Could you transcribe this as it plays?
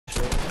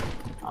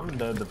I'm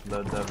dead to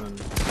blood, Devin.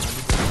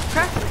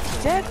 Crack.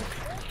 Dead.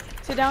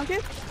 Sit down,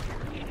 kid.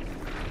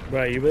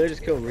 Bro, you really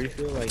just killed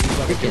Refill? Like, he's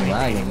about to Freaking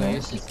lagging, man.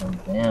 This is some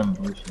damn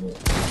bullshit.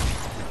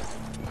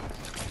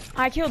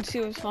 I killed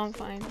 2, so I'm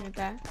fine with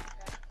that.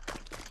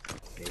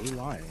 Yeah, he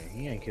lying.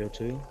 He ain't killed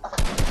 2.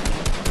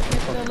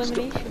 It's the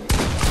elimination.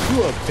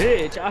 You a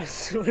bitch, I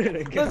swear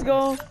to God. Let's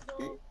go.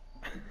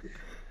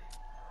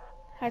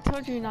 I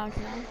told you knocked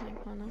him out, like,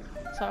 oh no.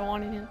 So I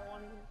wanted him.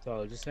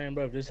 So, just saying,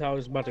 bro, if this is how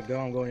it's about to go,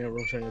 I'm going in your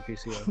room, turning your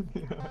PC off.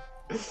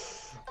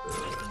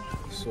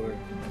 I swear.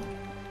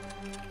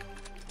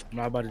 I'm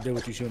not about to deal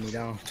with you shooting me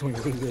down.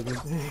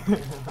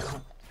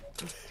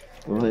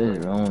 What is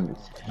wrong with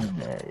this team,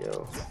 man,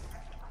 yo?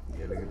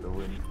 Yeah, they get the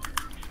win.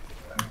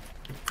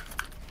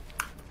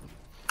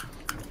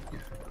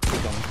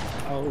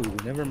 Oh,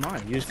 never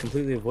mind. You just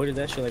completely avoided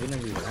that shit like it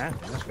never even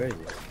happened. That's crazy.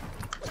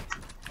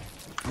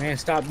 Man,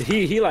 stop.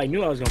 He like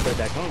knew I was gonna put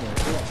that cone there.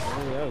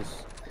 That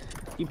was.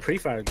 He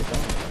pre-fired the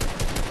cone.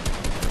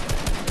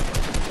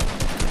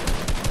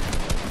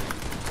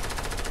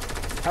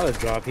 Tyler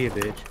drop. He a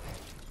bitch.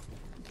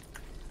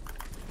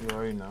 You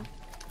already know.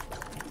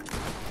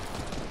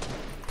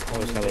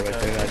 Oh, it's Tyler right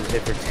there. I just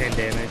hit for 10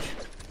 damage.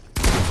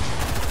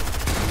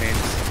 Man,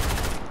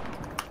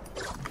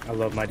 I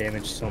love my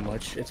damage so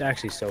much. It's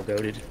actually so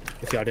goated.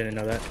 If y'all didn't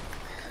know that.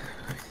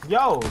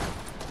 Yo!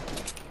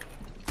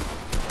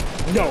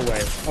 No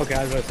way. Okay,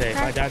 I was about to say, if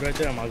I died right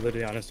there, I'm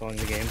literally uninstalling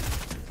the game.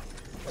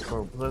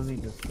 Bro,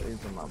 Blizzy just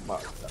stays in my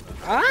box.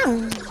 Ah!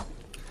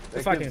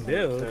 That Fucking kid's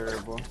build.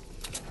 terrible.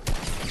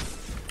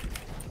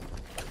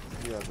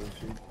 Yeah, this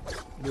shit.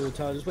 Dude,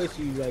 Tyler, just wait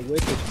till you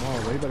wait till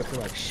tomorrow, bro. You better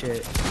feel like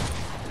shit.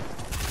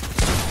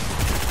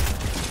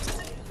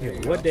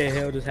 Dude, what the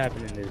hell just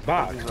happened in this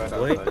box, He's right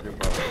boy? outside your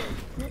box.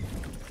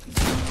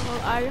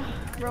 Well,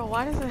 bro,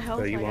 why does the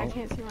health So you like won't? I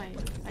can't see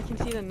I can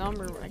see the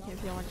number, but I can't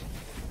see how much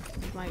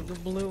the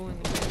blue and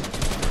you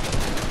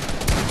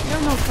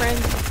have no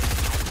friends.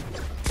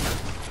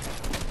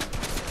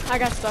 I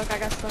got stuck.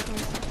 Stop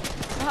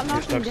You're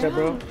knocking stuck, down.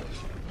 bro?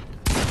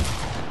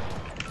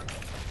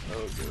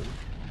 Oh, good.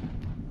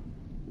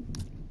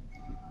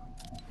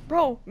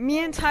 Bro, me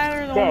and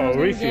Tyler are the Bro, ones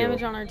doing refill.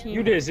 damage on our team.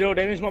 You did 0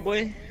 damage, my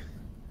boy?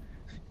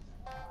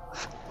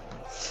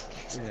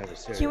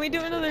 Can we do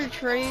another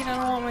trade? I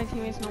don't want my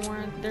teammates no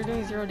more. They're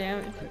doing 0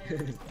 damage.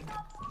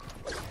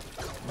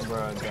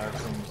 Bro,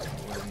 Jackson's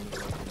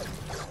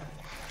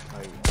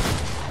like,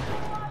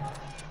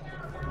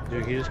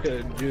 Dude, he just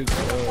got Duke,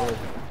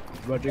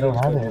 Rodrigo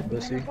Don't have got it.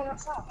 pussy.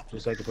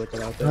 Just like to put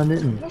that out I there.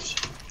 didn't.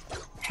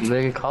 You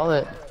better call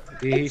it.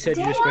 He said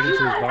you just spread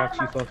into his box,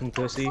 you fucking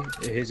pussy.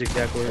 His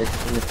exact words.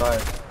 It's in the car.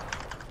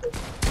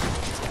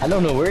 I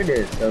don't know where it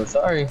is, so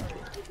sorry.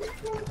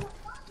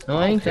 No,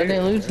 I ain't. I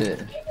didn't lose it.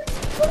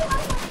 Bro,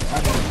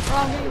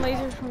 I'm getting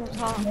lasers from the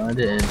top. No, I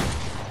didn't.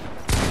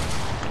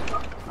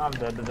 I'm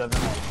dead to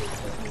Devin.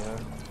 Yeah.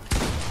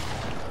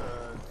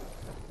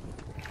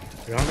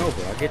 I don't know,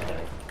 bro. I get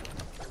that.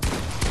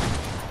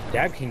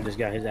 Dab King just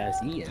got his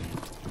ass eaten.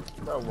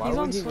 Bro, why He's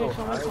on would he Switch, go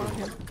so I'm gonna high? call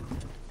him.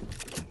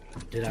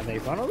 Did I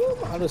make fun of him?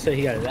 I'll just say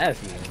he got his ass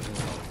eaten.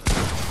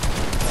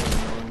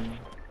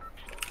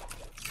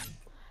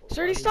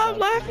 Sturdy, stop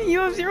laughing. You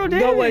have 0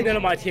 damage. No way none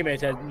of my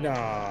teammates had. No.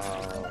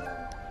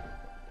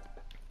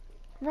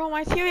 Bro,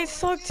 my teammates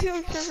suck too,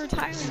 except for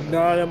Tyler.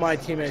 None of my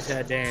teammates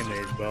had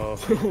damage, bro.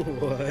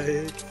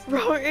 What?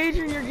 Bro,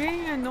 Adrian, you're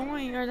getting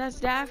annoying, or that's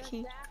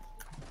Daphne.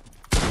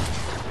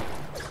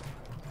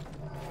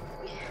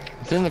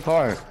 It's in the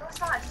car.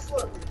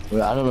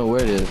 Well, I don't know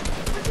where it is.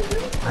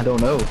 I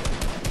don't know.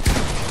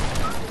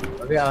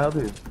 Okay, I'll help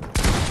you.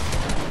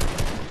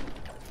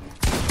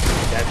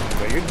 That's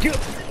where you're good.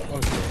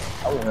 Okay.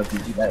 I won't help you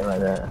do that like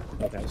that.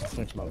 Okay, I was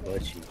clenching my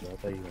butt cheek, bro. I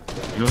thought you were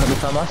gonna You don't have to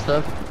find my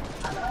stuff.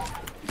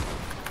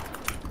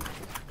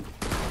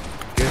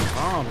 Good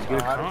comms,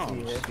 good how does he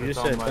comms. hit You just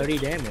so said much? 30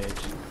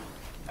 damage.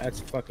 That's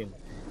fucking.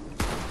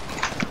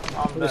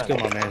 I'm Let's kill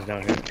dead. my man's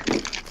down here.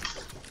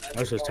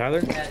 Oh, so it's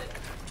Tyler?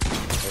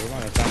 Never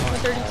mind, that's not mine.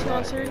 32 on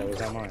Alright, Siri? that was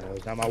not mine. That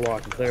was not my wall. I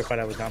can clarify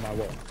that was not my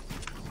wall.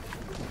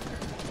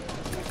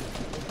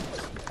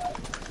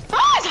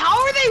 Guys, how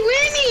are they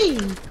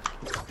winning?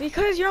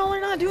 Because y'all are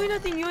not doing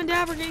nothing. You and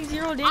Dab are getting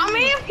 0 damage. I'm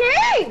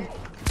AFK.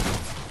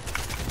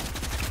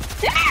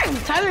 Damn,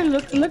 Tyler,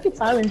 look at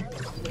Tyler.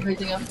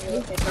 Everything else.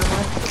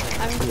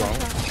 I'm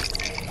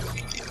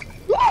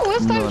Whoa,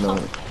 what's No, that?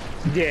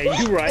 no. Yeah,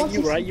 you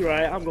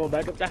right. I'm going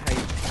back up the height.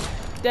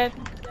 dead.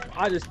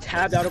 I just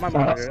tabbed out of my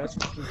monitor. That's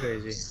fucking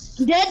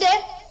crazy. Dead.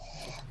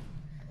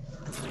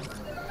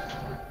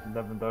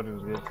 Devin thought he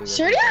was good too.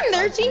 Sure, you're on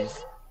their team?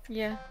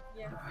 Yeah.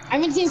 I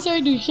haven't seen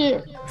Siri do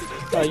shit.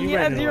 Oh, you He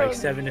ran had into 0 like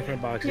 7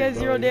 different boxes. He has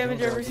bro. 0 You damage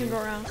don't every know. single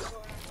round.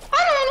 I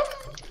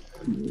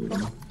don't know.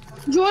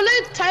 Do you want to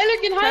let Tyler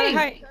get Tyler,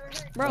 high? hi.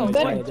 Bro, Oh,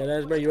 better. yeah,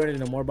 deadass, bro. You ran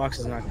into more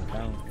boxes than I can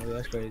count. Oh,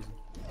 that's crazy.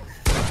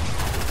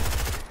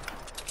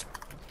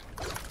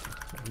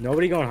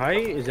 Nobody going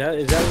height? Is that what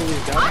we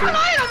got? I'm on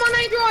height, I'm on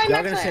height, bro. Y'all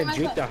I'm gonna at send height.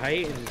 Juke the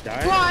height and just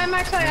die? Bro, I'm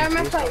at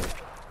height.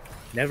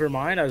 Never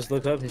mind. I just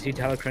look up and see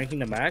Tyler cranking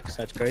the max.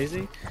 That's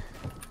crazy.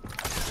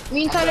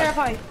 Me and Tyler have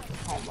high.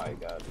 Oh my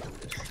god.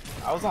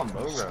 I was on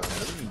low ground.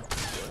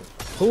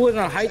 Who was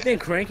on height then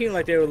cranking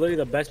like they were literally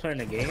the best player in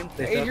the game?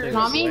 They thought they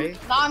Not was me. way?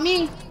 Not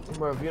me.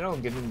 Bro, if you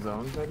don't get in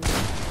zones, then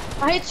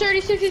I hit 30,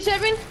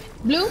 67.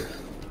 Blue.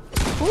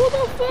 Who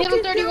the fuck Hit him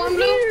is 31 down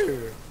blue.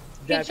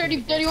 here? Hit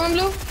 30, 31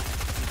 blue.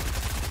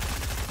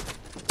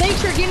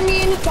 Thanks for getting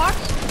me in this box.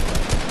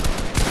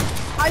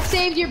 I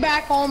saved your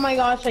back. Oh my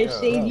gosh, I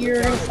saved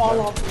your fall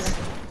off.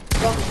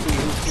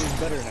 Who's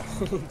better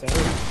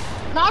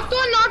now? Knocked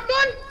one, knocked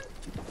one.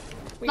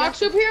 We Knocked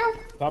got- superhero.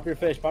 Pop your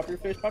fish, pop your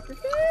fish, pop your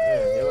fish.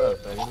 yeah, he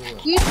left, man.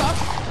 He left. You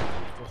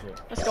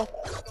suck. Let's go.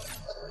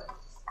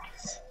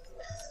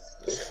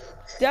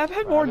 Dab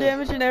had more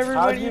damage than How'd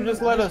everybody. you in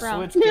just let a this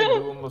round. switch kid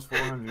do almost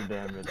 400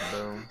 damage,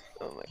 bro?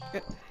 Oh my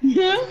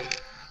god.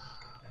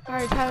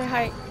 Alright, Tyler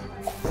Height.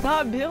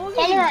 Stop building.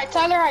 Tyler right,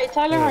 Tyler right,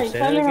 Tyler Say right, that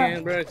Tyler again,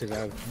 right. bro, because I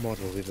have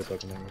multiple people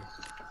talking to me.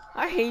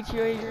 I hate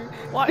you, Adrian.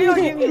 Why do you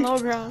give me low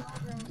ground?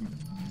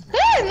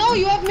 Hey, no,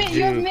 you have mid,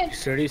 you have Dude, mid.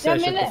 Sturdy said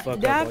Yeah, shut the mid- fuck up,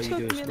 Dab all you took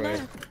do is me spray.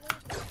 there.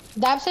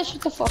 Dab said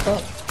shut the fuck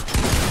up.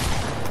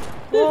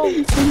 Whoa.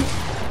 His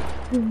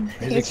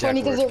It's exact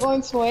funny because words. they're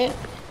going sweat.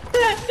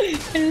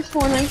 It's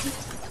 490.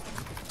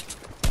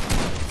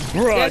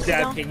 Bruh, Yes,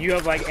 Dab no. King, you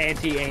have like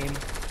anti-aim.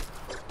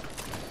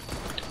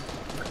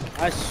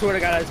 I swear to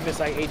God, I just missed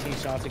like 18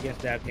 shots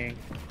against Dab King.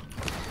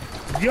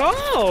 Yo!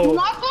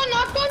 Knocked one,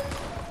 knocked one.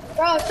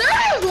 Bro,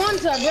 Surrey was one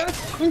sub,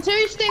 bro. And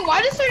Surrey stay,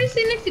 why does Surrey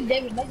stay next to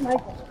David? That's my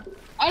question.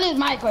 That is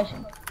my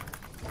question.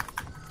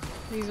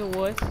 He's a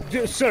what?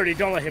 Dude, Sturdy,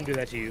 don't let him do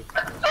that to you.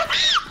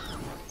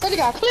 Surrey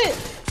got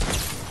clipped.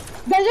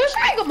 Guys, there's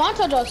trying to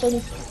montage on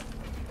Surrey.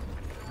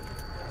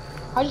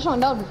 I just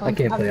want that before. I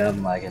can't play.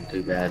 I'm lagging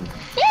too bad.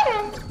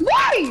 Yeah,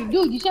 why?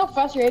 Dude, you see how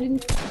fast you're editing?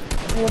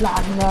 You're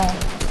like, nah.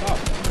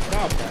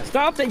 Stop that.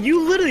 Stop that.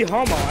 You literally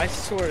homo, I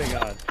swear to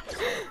God.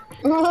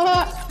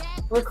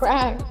 We're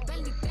cracked.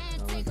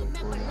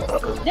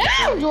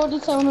 Damn, Georgia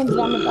 700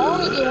 damage. I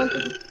only get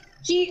 150.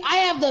 See, I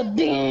have the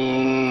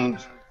bing.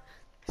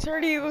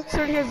 Surdy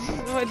has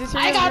what? Did Surdy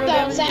I have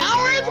got 0 the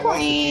damage? sour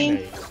cream.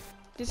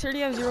 Did Surdy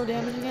have 0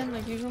 damage again,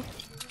 like usual?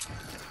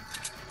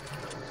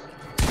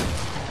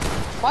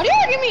 Why do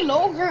you give me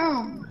low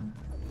ground?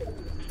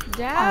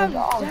 Dab,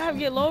 Oh, no. Dab,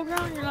 get low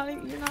ground. You're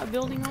not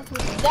building up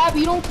with it. Dab,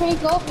 you don't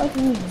crank up like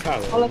me.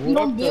 Tyler, Or like you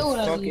don't what the build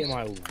at fuck least. am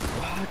I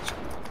watching?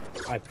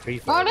 I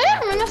pre-fired. Oh,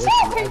 damn, man, that's how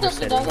I picked up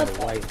the in my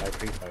double. life, I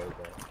pre-fired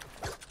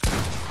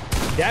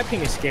that. Dab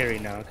King is scary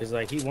now, because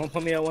like he won't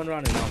put me at one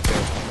round and now I'm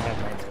terrible. I'm gonna have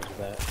nightmares with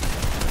that.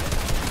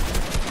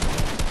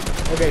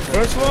 Okay,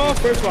 first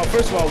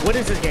of all, what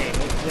is this game?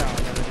 No.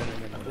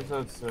 This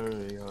is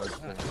Surrey.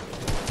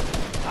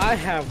 I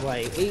have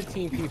like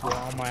 18 people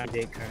on my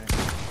dick currently.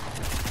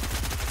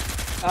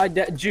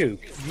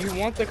 Juke, do you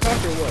want the cup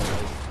or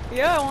what?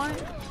 Yeah, I want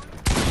it.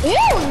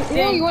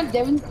 Ew, you want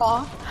Devin's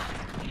car?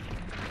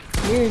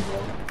 Weird,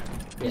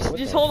 bro. What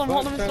Just the hold him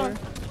fuck, and Tyler?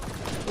 start.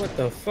 What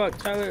the fuck,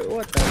 Tyler?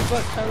 What the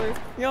fuck, Tyler?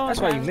 Yo, That's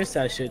why you Dab. missed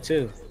that shit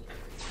too.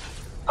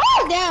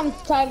 Oh, damn,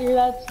 Tyler,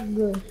 that's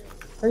good.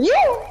 For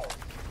you?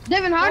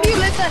 Devin, how do you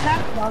let that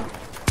happen, dog?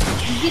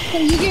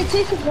 You get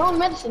taste of your own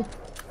medicine.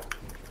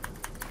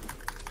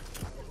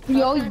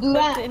 You always do The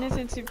that.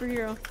 innocent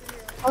superhero.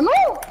 I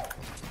know.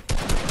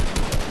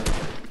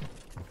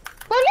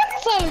 Bro, look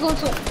at Tyler going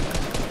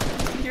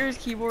to. Here's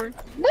keyboard.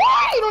 Boy,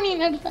 you don't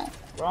even edit that.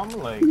 Bro, I'm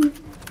like,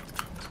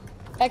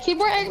 That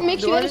keyboard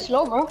makes you edit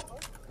slow, bro.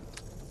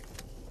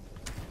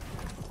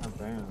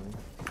 apparently.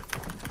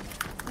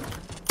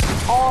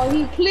 Oh,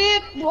 he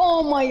clipped.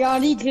 Oh my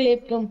god, he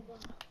clipped him.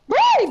 Bro,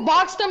 he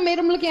boxed him, made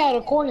him look at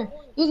a corner.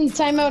 He was in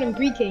timeout in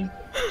pre-K.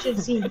 Should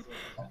have seen it.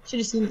 Should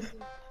have seen it.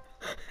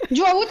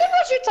 Joy, what the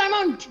fuck's your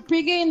timeout in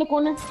pre-K in the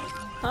corner?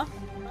 Huh?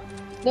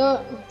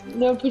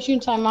 They'll put you in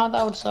timeout.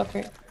 That would suck,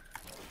 right?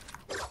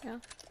 Yeah.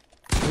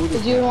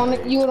 Cause you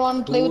would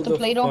want to play with the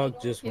Play-Doh.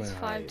 Just It's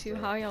 5-2.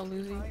 How y'all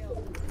losing?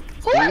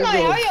 Hold on, how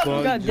y'all? fuck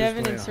We got just Devin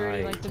and went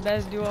Surrey, high? like the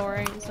best duo,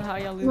 right? So how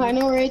y'all losing? I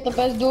know, right? The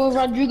best duo,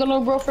 Rodrigo,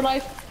 little bro for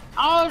life.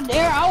 I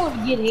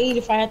would get hate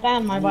if I had that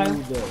in my bio.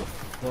 Who the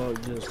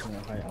fuck just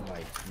went high? I'm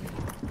like,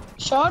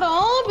 Shut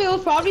up, it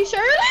was probably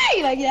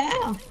Shirley. Like,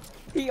 yeah.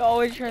 He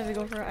always tries to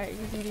go for height.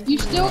 You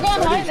still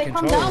got Shirley's height, like,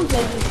 calm control. down,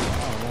 places. I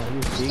don't know. He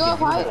was Still have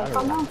vegan, height, he was like,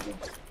 calm down.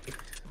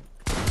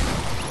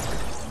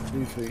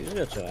 Dude, you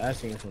got your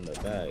ass in from the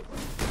back.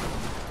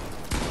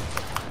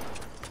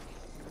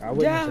 I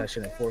witnessed Dab- that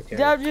shit in 4K.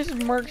 Dab just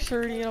murked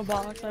Surrey in a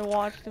box. I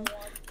watched him.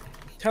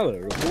 Tell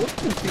her, what do you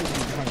think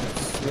you're trying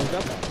to slip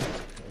up on?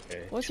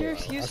 Okay. What's chill your out.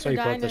 I excuse saw for you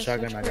pull dying up the in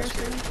shotgun, such I got you.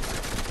 person?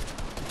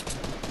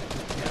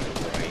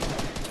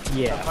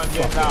 Yeah, Have fun fuck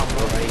getting it down,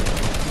 bro.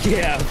 right.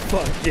 Yeah,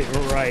 fuck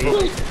it right. Hey,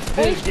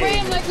 This spray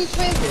game him like he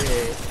sprayed.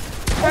 is-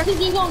 What's his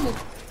name on me?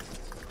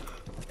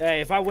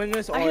 Hey, if I win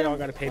this, all I hit y'all him.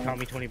 gotta PayPal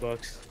me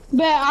 $20.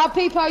 Bet I'll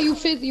PayPal you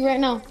 50 right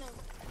now.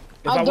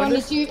 If I win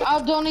this,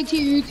 I'll donate to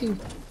your YouTube.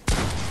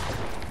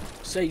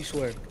 say you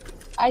swear.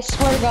 I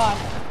swear to God.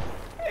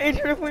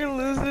 Adrian, if we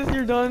lose this,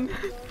 you're done.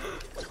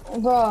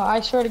 Bro,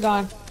 I swear to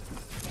God.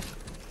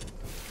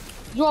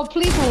 Joel,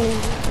 please don't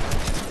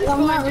lose.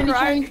 I'm not really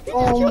trying.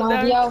 Oh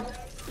my, yo.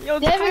 Yo,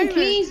 Devin, Tyler.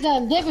 please,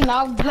 then. Devin,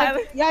 I'll Tyler-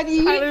 like, yeah,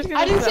 Tyler's gonna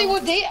I didn't say sell.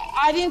 what date.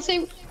 I didn't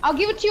say. I'll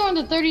give it to you on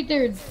the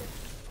 33rd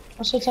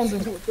of September.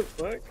 What the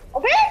fuck? Okay?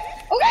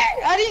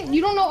 Okay. I didn't.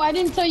 You don't know. I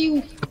didn't tell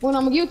you when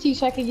I'm gonna give it to you,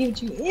 so I can give it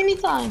to you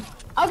anytime.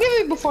 I'll give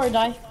it before I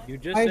die. You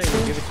just Alright, said so-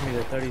 you give it to me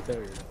the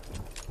 33rd.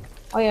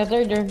 Oh yeah,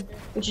 33rd,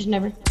 which is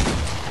never.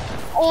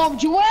 Oh,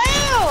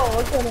 Joel!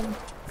 Okay, then.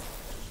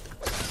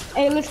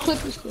 Hey, let's clip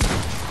this.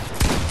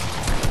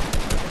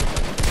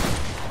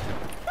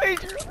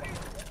 Adrian.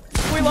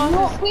 We lost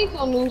No, this. please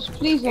don't lose.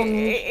 Please don't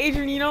lose.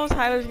 Adrian, you know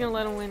Tyler's gonna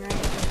let him win, right?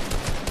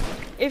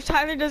 If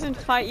Tyler doesn't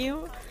fight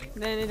you,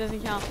 then it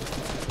doesn't count.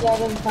 Yeah, it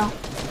doesn't count.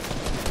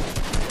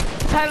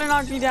 Tyler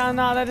knocked me down.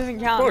 Nah, that doesn't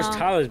Of count. course, nah.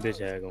 Tyler's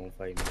bitch ass gonna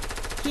fight me.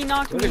 He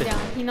knocked Look me at this-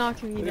 down. He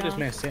knocked me Look at this down.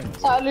 man standing.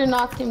 Tyler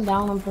knocked him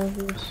down on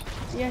purpose.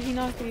 Yeah, he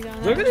knocked me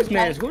down. Look at this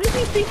man. Who does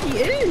he think he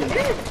is?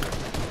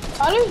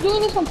 Tyler's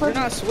doing this on You're purpose.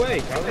 not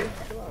sway, Tyler.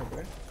 Chill out,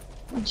 bro.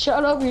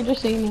 Shut up, you're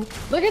just saying it.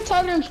 Look at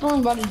Tyler and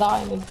Storm about to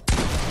die. Like,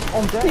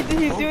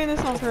 He's doing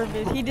this on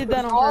purpose. He did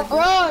that on oh, purpose.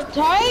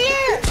 bro,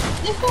 Tyler!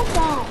 This don't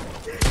count.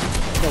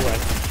 No way.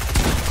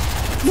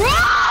 Bro!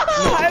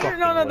 Tyler,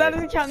 no, fucking that way.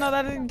 doesn't count. No,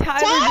 that doesn't.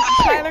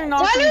 Tyler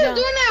knocked me Tyler's down.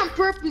 doing that on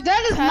purpose.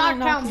 That does Tyler not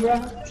knocked count, me bro.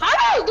 down.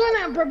 Tyler's doing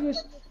that on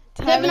purpose.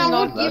 Tyler Devin, I knocked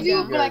won't me give you,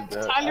 down. but like, I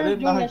Tyler's didn't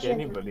doing that knock shit.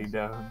 anybody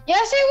down.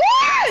 Yes, it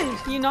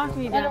was! You knocked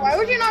me Tyler, down. why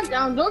would you knock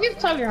down? Don't give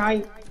Tyler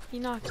height. He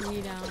knocked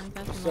me down. Like,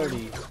 that's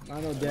annoying. 30.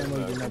 I know damn well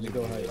you did not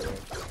go high, bro.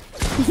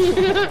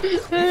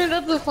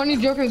 That's a funny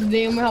joke of the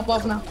day. I'm gonna help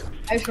off now.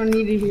 I just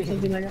need to hear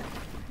something like that.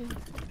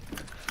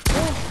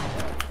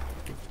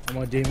 I'm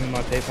gonna DM me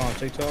my PayPal on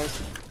TikTok.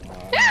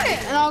 Yeah,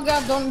 and I'll go.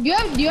 Don't do you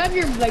have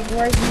your like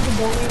where you can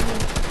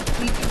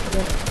donate?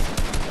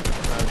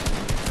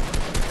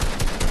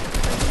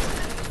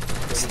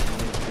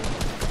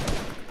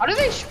 How do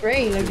they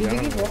spray? Like, do Dude, I they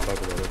don't give give a up? fuck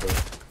about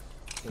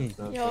it,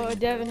 bro. Yo,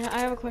 Devin, I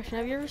have a question.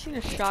 Have you ever seen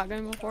a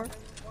shotgun before?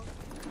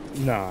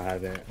 No, I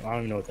haven't. I don't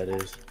even know what that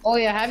is. Oh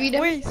yeah, have you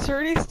done? Wait,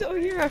 Serdy's still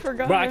here? I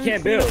forgot. Bro, I haven't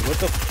can't seen build. it. What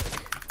the?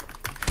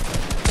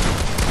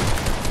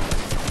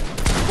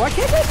 Why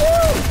can't I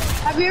build?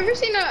 Have you ever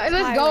seen a? Let's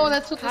Tyler, go.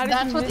 That's what. how did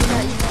That's you what miss they.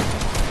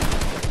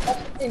 that? That's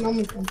what they know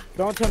me from.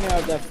 Don't tell me I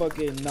have that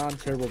fucking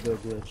non-turbo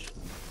build glitch.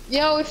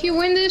 Yo, if you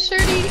win this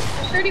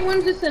 30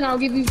 wins this, then I'll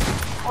give you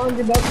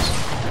 $100.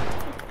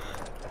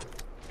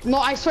 No,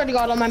 I swear to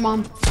God on my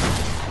mom.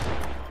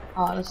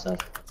 Oh, that's tough.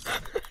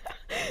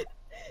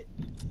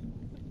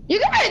 You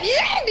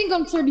didn't think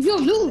I'm 30,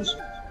 you'll lose.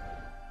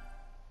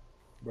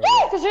 Bro,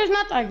 Yeah, because there's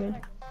not that good.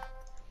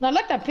 I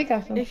like that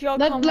pickaxe. though. If y'all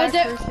Let- come let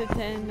back that- first to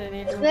 10, then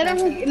Adrian will Let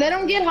catch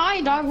him get high,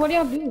 dog. What are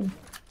y'all doing?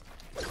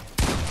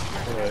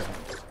 it.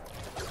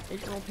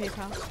 Adrian will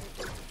PayPal.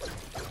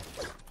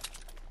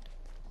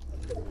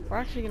 We're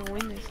actually gonna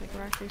win this. Like,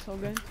 we're actually so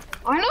good.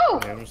 I know.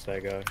 yeah, I'm just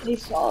that guy. They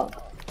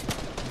suck.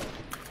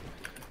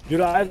 Dude,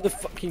 I have the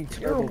fucking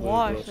You're turbo build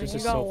washed. glitch. Like, This you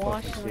is got so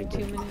washed fucking in like 2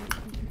 stupid.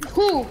 minutes.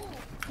 Who?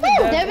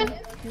 Who? Devin?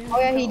 Oh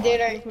yeah, he did.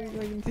 Right.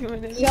 Like in 2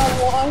 minutes. He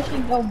got washed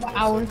in an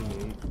hour.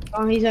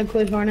 Oh, he's on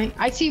Quiz Fortnite.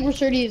 I see where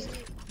 30 is.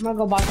 I'm gonna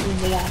go box him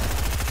big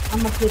ass. I'm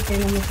gonna click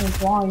him and listen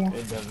to all you.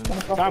 It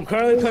doesn't. I'm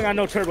currently playing on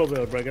no turbo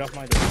build, bro. Get off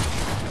my dick.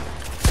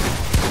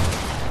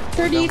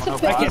 30 is a Don't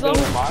pick. help can't out.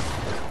 build. Box.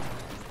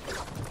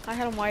 I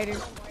had him wider.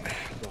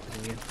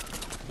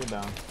 Get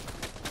down.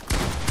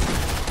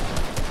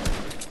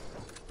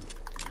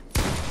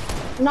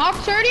 Knock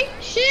 30?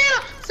 Shit!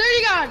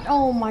 30 got.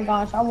 Oh my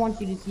gosh, I want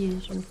you to see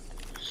this one.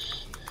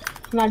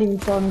 I'm not even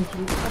showing it to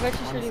you. I bet you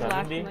Serdy's 170?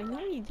 laughing. Like, no,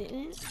 you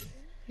didn't.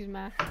 He's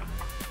mad.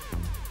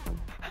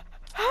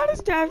 How does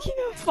Dab King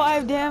have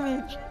 5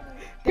 damage?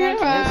 Dab King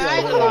has I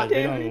Yeah, know. 5 we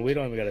damage.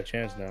 don't even got a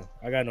chance now.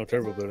 I got no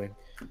turbo building.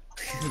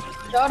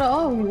 Shut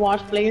up, you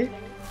watch player.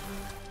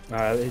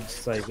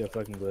 It's like a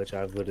fucking glitch. I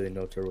have literally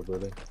no turbo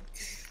building.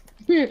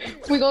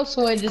 We go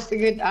sweat just to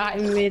get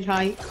mid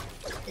height.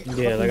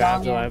 Yeah, like I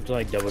have to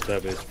like double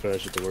tap it for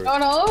that shit to work.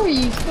 Shut up,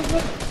 you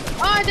stupid.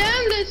 Ah,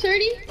 damn, that's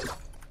 30.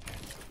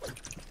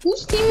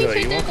 Who's teaming Yo,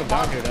 you said won't come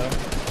down here though.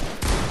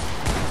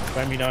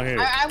 Find me down here.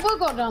 I will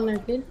go down there,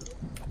 kid.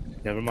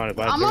 Never mind. If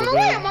I I'm have on turbo my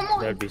way, building, I'm on my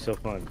way. that'd be so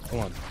fun. Come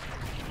on.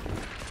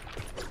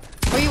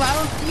 Wait, I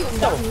don't see you.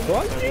 Down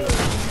here.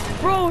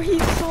 Bro,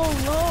 he's so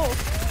low.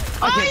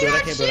 I can't you build, I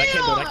got can't build, I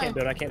can't build, I shield. can't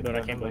build, I can't build,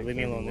 I can't build. Leave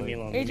me alone, leave me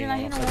alone. Adrian, I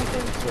hit him I'll with suck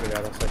it. it. Swear to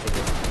God, I'll suck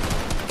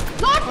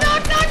it. Knock.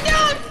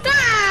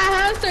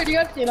 Ah, 30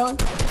 up, shit on.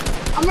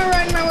 I'm gonna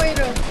run my way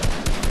to.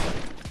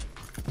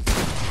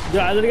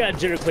 Yeah, I literally got a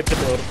jitter click to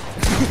build.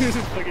 This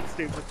is fucking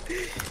stupid.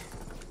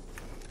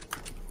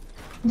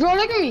 Bro,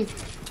 look at me.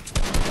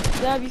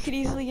 Dab, you could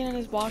easily get in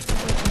his box.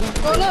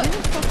 Bro, look.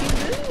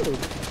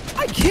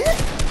 I can't.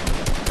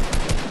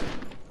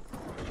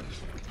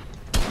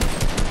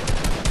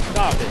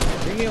 Stop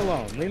it. Leave me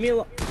alone. Leave me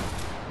alone.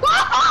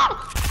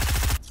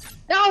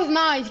 That was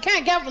nice. You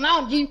can't cap him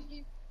out, G.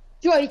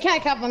 Joy, you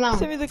can't cap him out.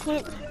 Send me the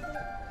clip.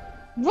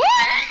 What?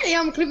 Yeah,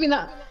 I'm clipping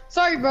that.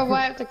 Sorry, bro, but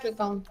I have to clip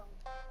on.